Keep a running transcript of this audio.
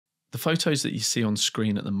The photos that you see on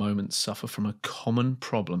screen at the moment suffer from a common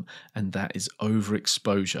problem, and that is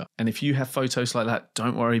overexposure. And if you have photos like that,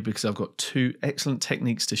 don't worry, because I've got 2 excellent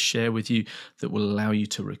techniques to share with you that will allow you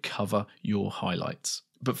to recover your highlights.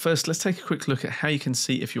 But first, let's take a quick look at how you can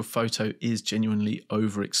see if your photo is genuinely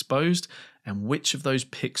overexposed and which of those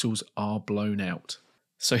pixels are blown out.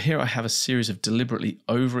 So here I have a series of deliberately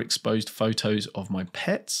overexposed photos of my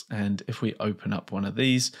pets, and if we open up one of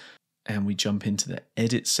these, and we jump into the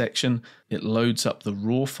edit section, it loads up the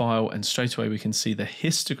raw file, and straight away we can see the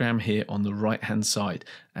histogram here on the right hand side,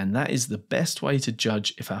 and that is the best way to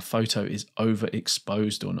judge if our photo is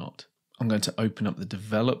overexposed or not. I'm going to open up the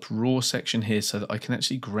develop raw section here so that I can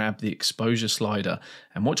actually grab the exposure slider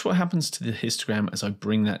and watch what happens to the histogram as I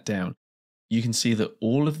bring that down. You can see that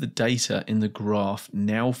all of the data in the graph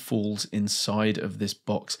now falls inside of this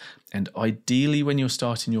box. And ideally, when you're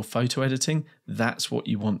starting your photo editing, that's what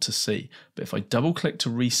you want to see. But if I double click to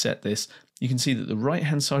reset this, you can see that the right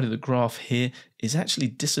hand side of the graph here is actually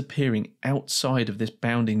disappearing outside of this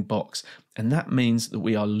bounding box. And that means that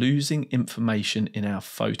we are losing information in our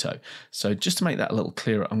photo. So just to make that a little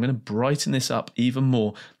clearer, I'm going to brighten this up even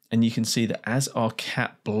more. And you can see that as our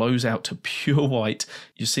cat blows out to pure white,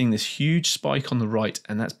 you're seeing this huge spike on the right,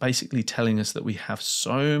 and that's basically telling us that we have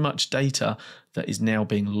so much data that is now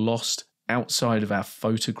being lost outside of our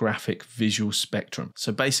photographic visual spectrum.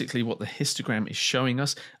 So basically what the histogram is showing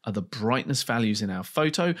us are the brightness values in our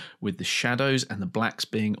photo, with the shadows and the blacks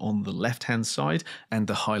being on the left-hand side and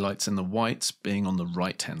the highlights and the whites being on the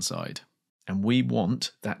right-hand side. And we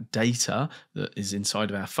want that data that is inside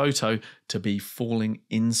of our photo to be falling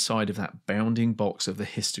inside of that bounding box of the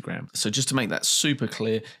histogram. So just to make that super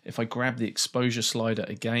clear, if I grab the exposure slider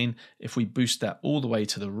again, if we boost that all the way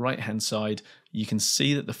to the right-hand side, you can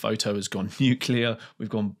see that the photo has gone nuclear, we've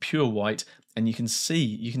gone pure white, and you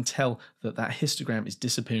can tell that that histogram is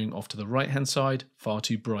disappearing off to the right-hand side, far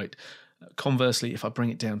too bright. Conversely, if I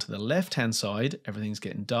bring it down to the left-hand side, everything's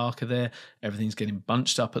getting darker there, everything's getting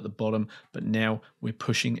bunched up at the bottom, but now we're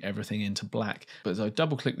pushing everything into black. But as I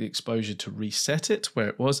double-click the exposure to reset it where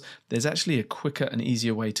it was, there's actually a quicker and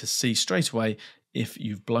easier way to see straight away if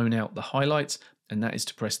you've blown out the highlights, and that is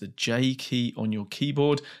to press the J key on your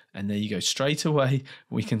keyboard, and there you go. Straight away,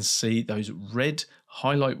 we can see those red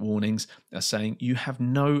highlight warnings are saying you have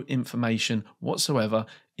no information whatsoever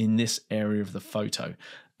in this area of the photo.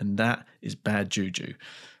 And that is bad juju.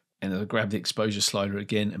 And as I grab the exposure slider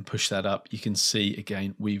again and push that up, you can see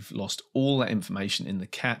again, we've lost all that information in the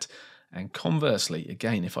cat. And conversely,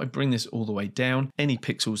 again, if I bring this all the way down, any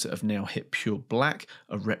pixels that have now hit pure black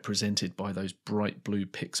are represented by those bright blue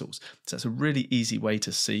pixels. So that's a really easy way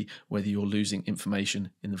to see whether you're losing information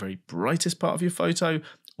in the very brightest part of your photo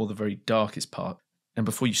or the very darkest part. And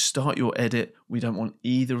before you start your edit, we don't want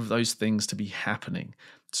either of those things to be happening.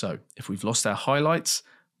 So if we've lost our highlights,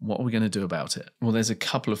 what are we going to do about it? Well, there's a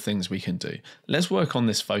couple of things we can do. Let's work on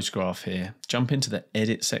this photograph here, jump into the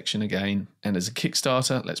edit section again, and as a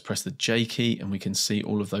Kickstarter, let's press the J key and we can see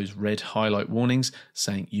all of those red highlight warnings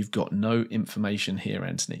saying you've got no information here,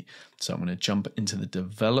 Anthony. So I'm going to jump into the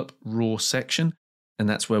develop raw section, and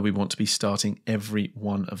that's where we want to be starting every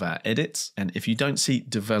one of our edits. And if you don't see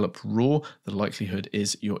develop raw, the likelihood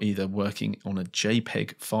is you're either working on a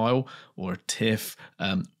JPEG file or a TIFF,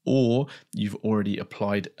 or you've already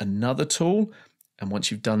applied another tool. And once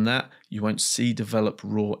you've done that, you won't see develop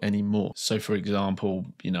raw anymore. So for example,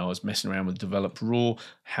 I was messing around with develop raw.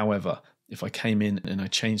 However, if I came in and I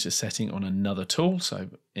changed the setting on another tool, so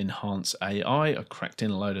enhance AI, I cracked in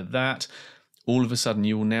a load of that, all of a sudden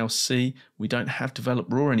you will now see we don't have develop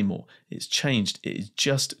raw anymore. It's changed. It is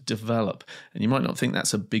just develop. And you might not think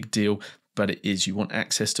that's a big deal, but it is. You want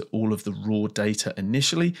access to all of the raw data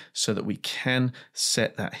initially so that we can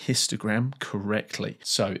set that histogram correctly.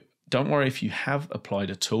 So don't worry if you have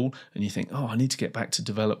applied a tool and you think, oh, I need to get back to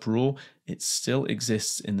develop raw. It still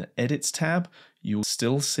exists in the edits tab. You'll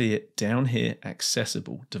still see it down here,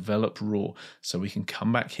 accessible, develop raw. So we can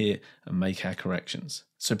come back here and make our corrections.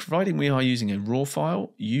 So providing we are using a raw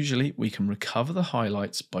file, usually we can recover the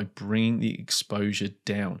highlights by bringing the exposure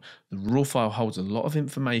down. The raw file holds a lot of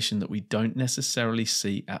information that we don't necessarily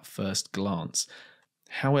see at first glance.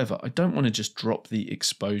 However, I don't want to just drop the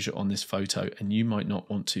exposure on this photo, and you might not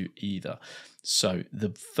want to either. So the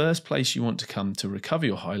first place you want to come to recover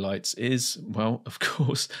your highlights is, well, of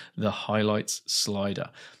course, the highlights slider.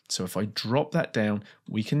 So if I drop that down,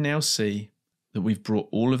 we can now see that we've brought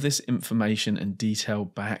all of this information and detail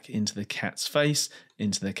back into the cat's face,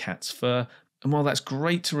 into the cat's fur, And while that's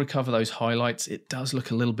great to recover those highlights, it does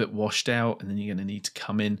look a little bit washed out, and then you're going to need to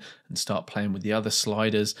come in and start playing with the other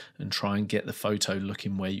sliders and try and get the photo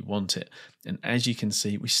looking where you want it. And as you can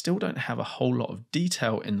see, we still don't have a whole lot of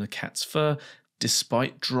detail in the cat's fur,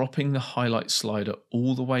 despite dropping the highlight slider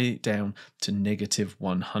all the way down to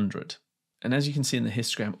 -100. And as you can see in the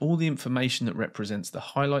histogram, all the information that represents the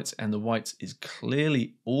highlights and the whites is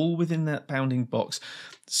clearly all within that bounding box.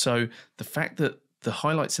 So the fact that the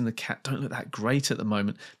highlights in the cat don't look that great at the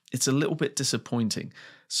moment, it's a little bit disappointing.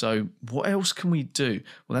 So what else can we do?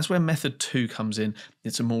 Well, that's where method 2 comes in.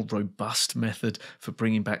 It's a more robust method for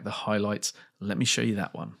bringing back the highlights. Let me show you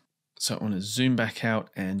that one. So I want to zoom back out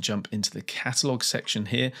and jump into the catalog section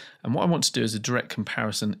here. And what I want to do as a direct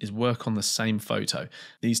comparison is work on the same photo.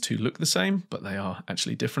 These two look the same, but they are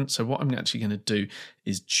actually different. So what I'm actually going to do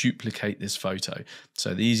is duplicate this photo.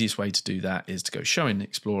 So the easiest way to do that is to go Show in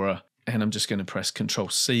Explorer, and I'm just going to press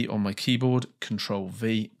Control-C on my keyboard,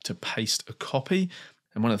 Control-V to paste a copy.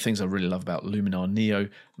 And one of the things I really love about Luminar Neo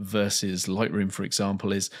versus Lightroom, for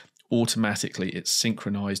example, is automatically it's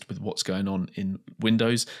synchronized with what's going on in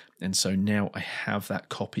Windows. And so now I have that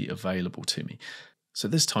copy available to me. So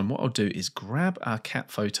this time what I'll do is grab our cat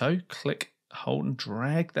photo, click, hold and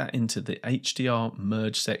drag that into the HDR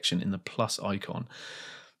merge section in the plus icon.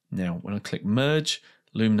 Now, when I click merge,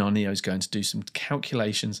 Luminar Neo is going to do some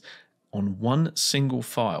calculations on one single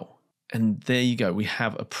file. And there you go, we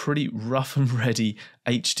have a pretty rough and ready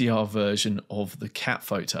HDR version of the cat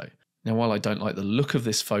photo. Now, while I don't like the look of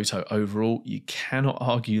this photo overall, you cannot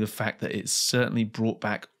argue the fact that it's certainly brought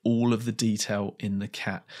back all of the detail in the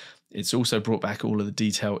cat. It's also brought back all of the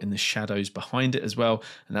detail in the shadows behind it as well.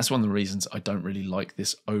 And that's one of the reasons I don't really like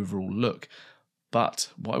this overall look. But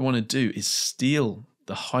what I want to do is steal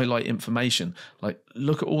the highlight information. Like,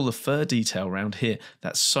 look at all the fur detail around here.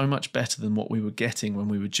 That's so much better than what we were getting when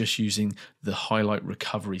we were just using the highlight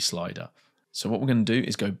recovery slider. So what we're going to do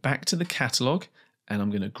is go back to the catalog, and I'm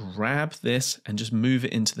going to grab this and just move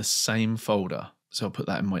it into the same folder. So I'll put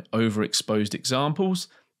that in my overexposed examples,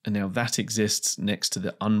 and now that exists next to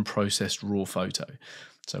the unprocessed raw photo.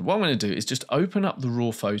 So what I'm going to do is just open up the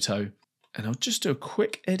raw photo, and I'll just do a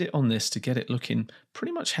quick edit on this to get it looking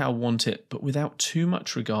pretty much how I want it, but without too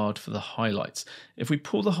much regard for the highlights. If we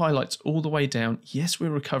pull the highlights all the way down, yes,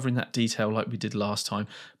 we're recovering that detail like we did last time,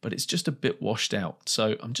 but it's just a bit washed out.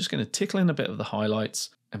 So I'm just going to tickle in a bit of the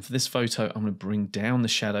highlights. And for this photo, I'm going to bring down the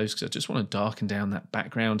shadows because I just want to darken down that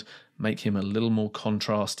background, make him a little more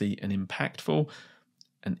contrasty and impactful,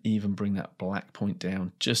 and even bring that black point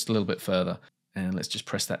down just a little bit further. And let's just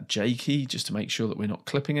press that J key just to make sure that we're not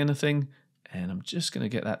clipping anything. And I'm just going to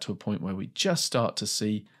get that to a point where we just start to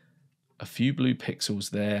see a few blue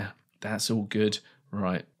pixels there. That's all good.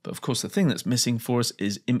 Right, but of course the thing that's missing for us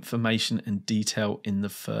is information and detail in the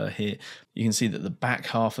fur here. You can see that the back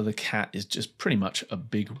half of the cat is just pretty much a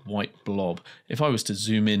big white blob. If I was to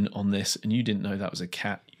zoom in on this and you didn't know that was a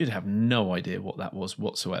cat, you'd have no idea what that was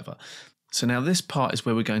whatsoever. So now this part is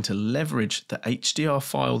where we're going to leverage the HDR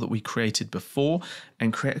file that we created before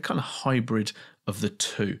and create a kind of hybrid of the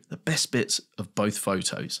two, the best bits of both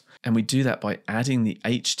photos. And we do that by adding the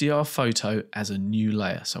HDR photo as a new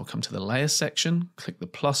layer. So I'll come to the layer section, click the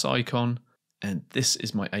plus icon, and this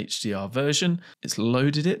is my HDR version. It's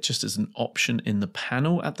loaded it just as an option in the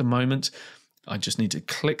panel at the moment. I just need to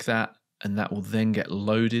click that, and that will then get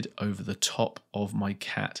loaded over the top of my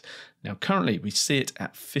cat. Now currently we see it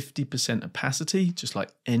at 50% opacity, just like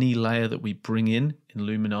any layer that we bring in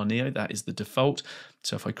Luminar Neo, that is the default.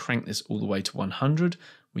 So if I crank this all the way to 100,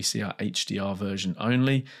 we see our HDR version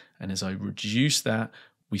only. And as I reduce that,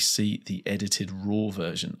 we see the edited raw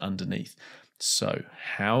version underneath. So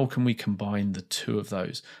how can we combine the two of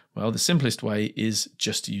those? Well, the simplest way is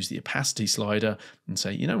just to use the opacity slider and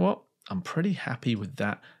say, you know what, I'm pretty happy with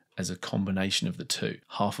that as a combination of the two.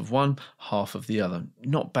 Half of one, half of the other.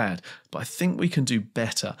 Not bad, but I think we can do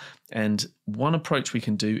better. And one approach we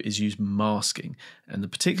can do is use masking. And the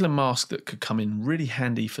particular mask that could come in really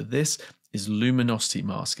handy for this is luminosity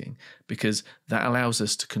masking, because that allows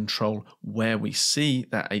us to control where we see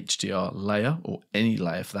that HDR layer, or any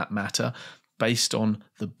layer for that matter, based on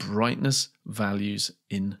the brightness values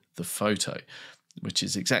in the photo, which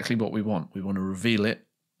is exactly what we want. We want to reveal it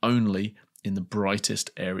only in the brightest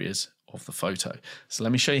areas of the photo. So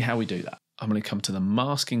let me show you how we do that. I'm going to come to the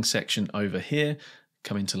masking section over here,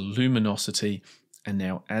 come into luminosity, and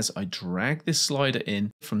now as I drag this slider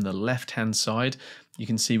in from the left-hand side, you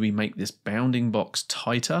can see we make this bounding box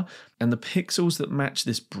tighter, and the pixels that match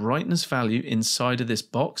this brightness value inside of this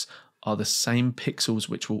box are the same pixels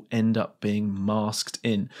which will end up being masked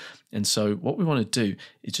in. And so what we want to do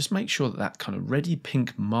is just make sure that that kind of reddy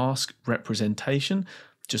pink mask representation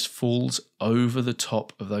just falls over the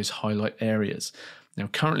top of those highlight areas. Now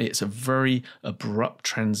currently it's a very abrupt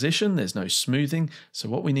transition, there's no smoothing, so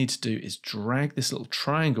what we need to do is drag this little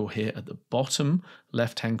triangle here at the bottom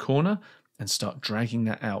left hand corner and start dragging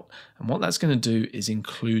that out. And what that's going to do is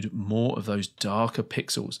include more of those darker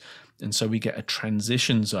pixels. And so we get a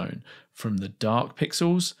transition zone from the dark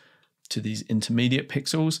pixels to these intermediate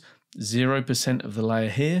pixels, 0% of the layer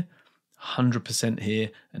here, 100% here,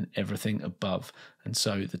 and everything above. And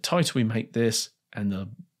so the tighter we make this and the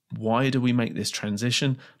wider we make this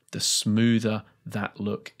transition, the smoother that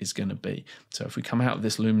look is going to be. So if we come out of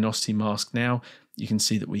this luminosity mask now, you can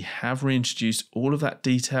see that we have reintroduced all of that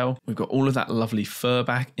detail. We've got all of that lovely fur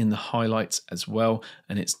back in the highlights as well,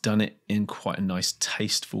 and it's done it in quite a nice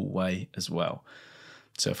tasteful way as well.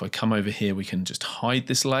 So if I come over here, we can just hide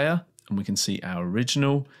this layer and we can see our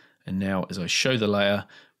original. And now as I show the layer,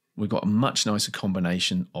 we've got a much nicer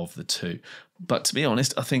combination of the two. But to be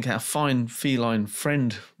honest, I think our fine feline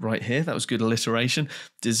friend right here, that was good alliteration,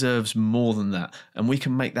 deserves more than that. And we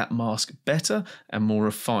can make that mask better and more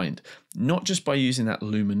refined, not just by using that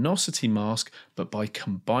luminosity mask, but by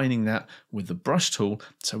combining that with the brush tool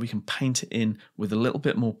so we can paint it in with a little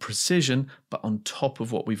bit more precision, but on top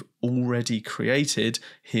of what we've already created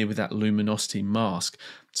here with that luminosity mask.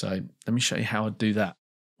 So let me show you how I do that.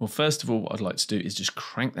 Well, first of all, what I'd like to do is just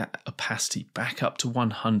crank that opacity back up to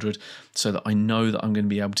 100 so that I know that I'm going to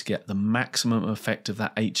be able to get the maximum effect of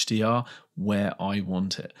that HDR where I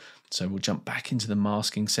want it. So we'll jump back into the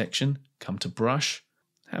masking section, come to brush.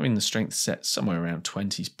 Having the strength set somewhere around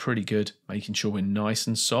 20 is pretty good, making sure we're nice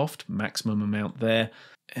and soft, maximum amount there.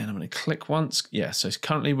 And I'm going to click once. Yeah, so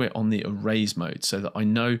currently we're on the erase mode so that I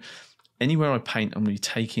know anywhere I paint, I'm going to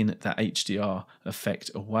be taking that HDR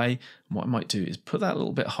effect away. And what I might do is put that a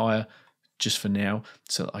little bit higher just for now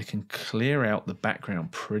so that I can clear out the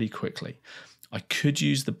background pretty quickly. I could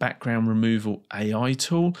use the background removal AI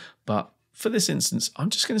tool, but for this instance,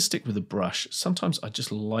 I'm just going to stick with a brush. Sometimes I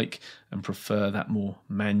just like and prefer that more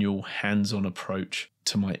manual, hands-on approach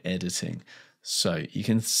to my editing. So you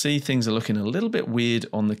can see things are looking a little bit weird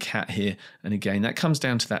on the cat here. And again, that comes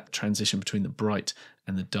down to that transition between the bright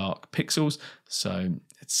and the dark pixels. So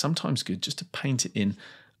it's sometimes good just to paint it in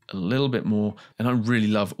a little bit more. And I really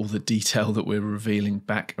love all the detail that we're revealing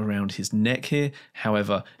back around his neck here.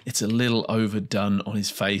 However, it's a little overdone on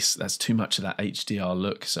his face. That's too much of that HDR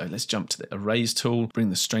look. So let's jump to the erase tool,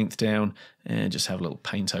 bring the strength down and just have a little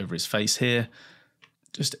paint over his face here.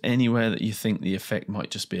 Just anywhere that you think the effect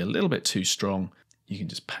might just be a little bit too strong, you can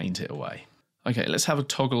just paint it away. Okay, let's have a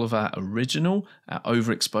toggle of our original, our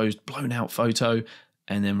overexposed, blown out photo,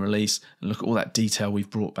 and then release and look at all that detail we've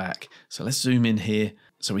brought back. So let's zoom in here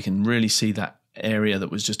so we can really see that area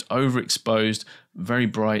that was just overexposed, very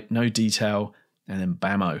bright, no detail, and then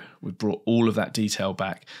bammo, we've brought all of that detail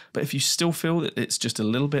back. But if you still feel that it's just a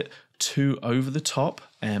little bit too over the top,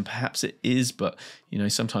 and perhaps it is, but you know,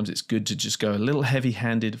 sometimes it's good to just go a little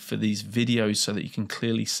heavy-handed for these videos so that you can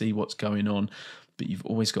clearly see what's going on. But you've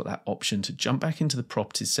always got that option to jump back into the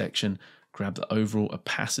properties section, grab the overall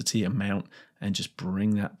opacity amount and just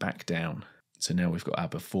bring that back down. So now we've got our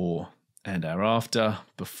before and our after,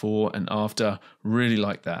 before and after, really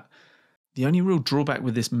like that. The only real drawback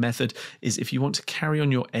with this method is if you want to carry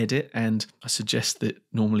on your edit, and I suggest that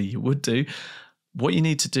normally you would do, what you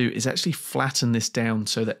need to do is actually flatten this down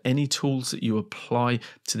so that any tools that you apply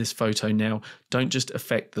to this photo now don't just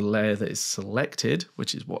affect the layer that is selected,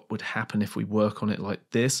 which is what would happen if we work on it like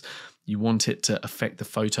this. You want it to affect the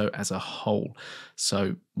photo as a whole.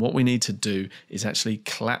 So what we need to do is actually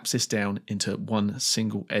collapse this down into one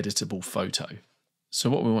single editable photo. So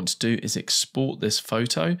what we want to do is export this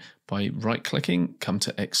photo by right-clicking, come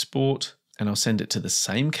to export, and I'll send it to the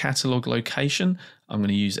same catalog location. I'm going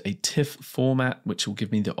to use a TIFF format, which will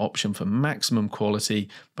give me the option for maximum quality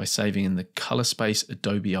by saving in the color space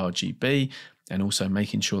Adobe RGB and also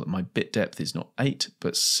making sure that my bit depth is not 8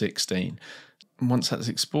 but 16. And once that's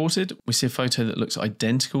exported, we see a photo that looks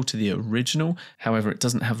identical to the original. However, it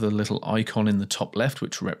doesn't have the little icon in the top left,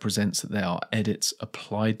 which represents that there are edits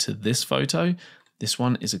applied to this photo. This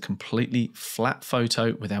one is a completely flat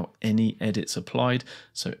photo without any edits applied.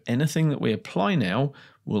 So anything that we apply now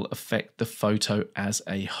will affect the photo as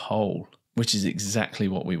a whole, which is exactly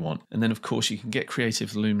what we want. And then of course you can get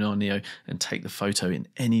creative with Luminar Neo and take the photo in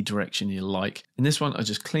any direction you like. In this one, I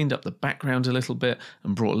just cleaned up the background a little bit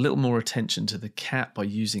and brought a little more attention to the cat by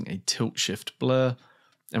using a tilt shift blur.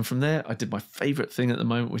 And from there, I did my favorite thing at the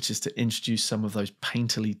moment, which is to introduce some of those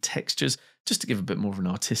painterly textures just to give a bit more of an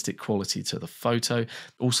artistic quality to the photo.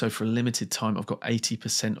 Also, for a limited time, I've got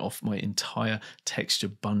 80% off my entire texture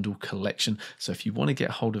bundle collection. So if you want to get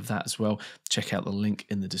hold of that as well, check out the link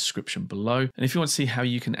in the description below. And if you want to see how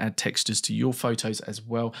you can add textures to your photos as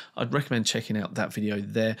well, I'd recommend checking out that video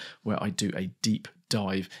there where I do a deep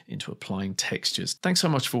dive into applying textures. Thanks so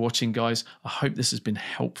much for watching, guys. I hope this has been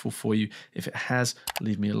helpful for you. If it has,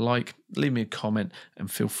 leave me a like, leave me a comment, and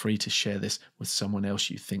feel free to share this with someone else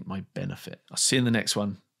you think might benefit. I'll see you in the next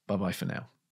one. Bye-bye for now.